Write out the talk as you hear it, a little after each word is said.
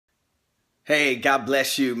Hey, God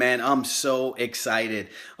bless you, man. I'm so excited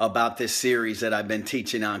about this series that I've been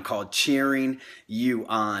teaching on called Cheering You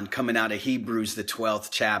On, coming out of Hebrews, the 12th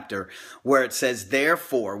chapter, where it says,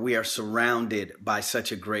 therefore, we are surrounded by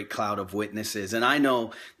such a great cloud of witnesses. And I know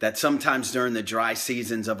that sometimes during the dry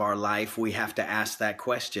seasons of our life, we have to ask that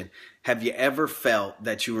question. Have you ever felt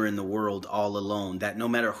that you were in the world all alone? That no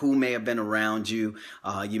matter who may have been around you,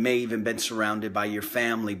 you may even been surrounded by your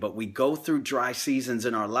family, but we go through dry seasons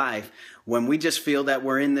in our life when we just feel that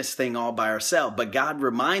we're in this thing all by ourselves. But God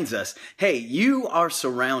reminds us, hey, you are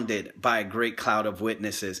surrounded by a great cloud of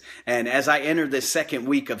witnesses. And as I enter this second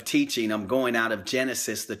week of teaching, I'm going out of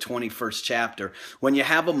Genesis, the 21st chapter. When you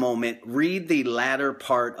have a moment, read the latter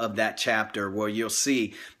part of that chapter where you'll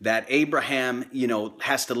see that Abraham,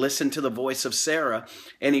 has to listen to the voice of Sarah,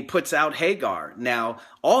 and he puts out Hagar. Now,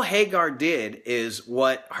 all Hagar did is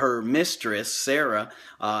what her mistress, Sarah,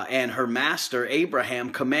 and her master,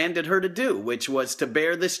 Abraham, commanded her to do, which was to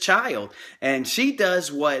bear this child. And she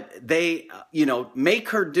does what they, make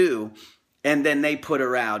her do, and then they put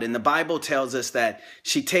her out. And the Bible tells us that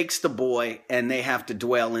she takes the boy and they have to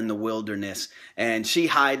dwell in the wilderness. And she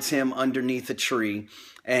hides him underneath a tree.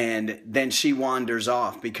 And then she wanders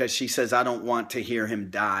off because she says, I don't want to hear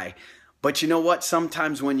him die. But you know what?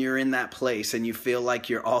 Sometimes when you're in that place and you feel like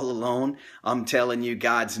you're all alone, I'm telling you,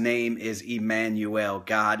 God's name is Emmanuel.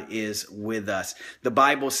 God is with us. The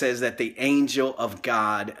Bible says that the angel of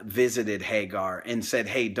God visited Hagar and said,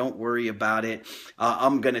 hey, don't worry about it.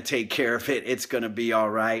 I'm going to take care of it. It's going to be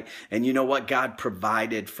all right. And you know what? God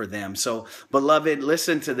provided for them. So, beloved,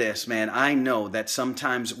 listen to this, man. I know that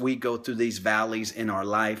sometimes we go through these valleys in our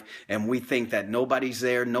life and we think that nobody's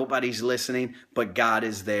there, nobody's listening, but God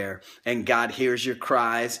is there. And God hears your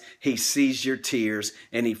cries, He sees your tears,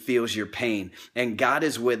 and He feels your pain. And God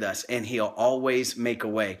is with us, and He'll always make a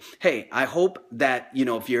way. Hey, I hope that,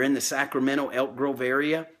 if you're in the Sacramento, Elk Grove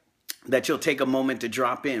area, that you'll take a moment to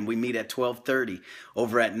drop in. We meet at 12:30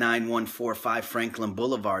 over at 9145 Franklin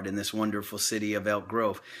Boulevard in this wonderful city of Elk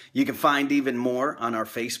Grove. You can find even more on our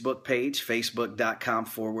Facebook page,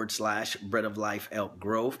 facebook.com/Bread of Life Elk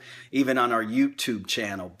Grove. Even on our YouTube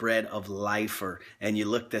channel, Bread of Lifer. And you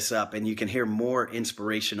look this up and you can hear more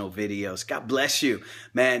inspirational videos. God bless you.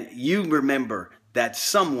 Man, you remember that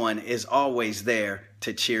someone is always there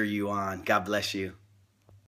to cheer you on. God bless you.